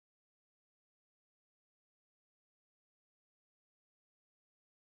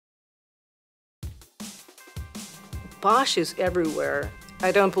Bosch is everywhere.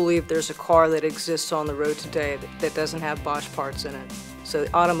 I don't believe there's a car that exists on the road today that doesn't have Bosch parts in it. So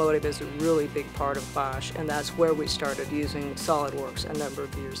automotive is a really big part of Bosch, and that's where we started using SolidWorks a number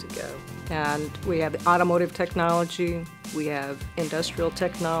of years ago. And we have automotive technology, we have industrial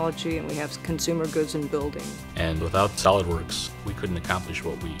technology, and we have consumer goods and building. And without SolidWorks, we couldn't accomplish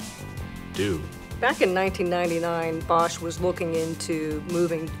what we do. Back in 1999, Bosch was looking into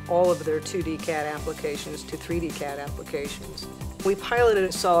moving all of their 2D CAD applications to 3D CAD applications. We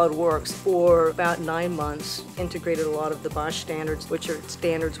piloted SolidWorks for about 9 months, integrated a lot of the Bosch standards, which are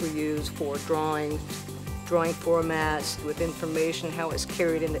standards we use for drawing formats with information, how it's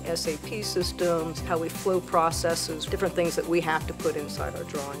carried into SAP systems, how we flow processes, different things that we have to put inside our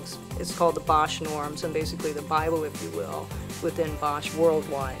drawings. It's called the Bosch norms, and basically the Bible, if you will, within Bosch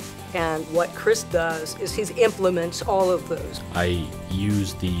worldwide. And what Chris does is he implements all of those. I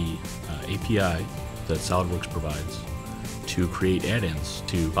use the API that SolidWorks provides to create add-ins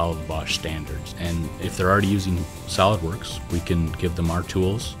to follow the Bosch standards. And if they're already using SolidWorks, we can give them our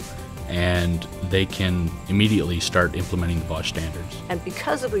tools and they can immediately start implementing the Bosch standards. And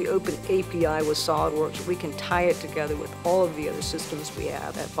because of the open API with SolidWorks, we can tie it together with all of the other systems we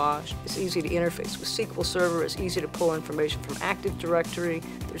have at Bosch. It's easy to interface with SQL Server, it's easy to pull information from Active Directory.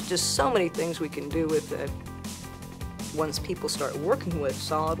 There's just so many things we can do with it. Once people start working with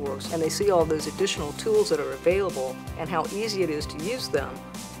SolidWorks and they see all those additional tools that are available and how easy it is to use them,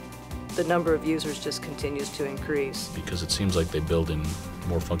 the number of users just continues to increase. Because it seems like they build in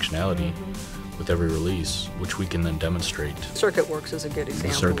more functionality with every release, which we can then demonstrate. CircuitWorks is a good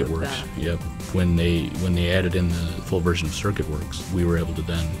example of CircuitWorks, that. Yep. When they added in the full version of CircuitWorks, we were able to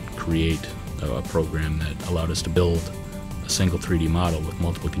then create a program that allowed us to build a single 3D model with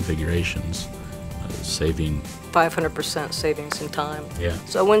multiple configurations, saving 500% savings in time. Yeah.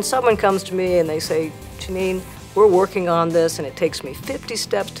 So when someone comes to me and they say, Janine, we're working on this and it takes me 50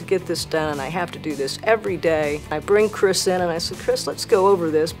 steps to get this done and I have to do this every day. I bring Chris in and I said, Chris, let's go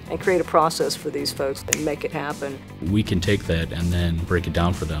over this and create a process for these folks and make it happen. We can take that and then break it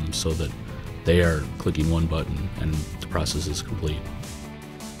down for them so that they are clicking one button and the process is complete.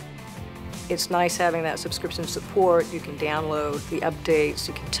 It's nice having that subscription support. You can download the updates,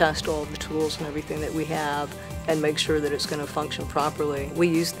 you can test all the tools and everything that we have and make sure that it's going to function properly. We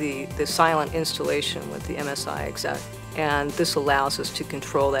use the silent installation with the MSI exec, and this allows us to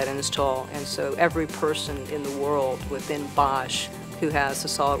control that install. And so every person in the world within Bosch who has the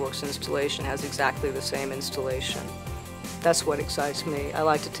SolidWorks installation has exactly the same installation. That's what excites me. I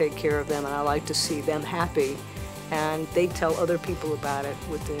like to take care of them and I like to see them happy. And they tell other people about it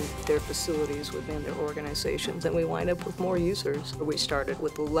within their facilities, within their organizations, and we wind up with more users. We started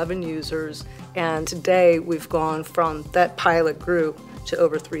with 11 users, and today we've gone from that pilot group to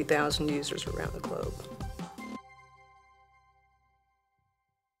over 3,000 users around the globe.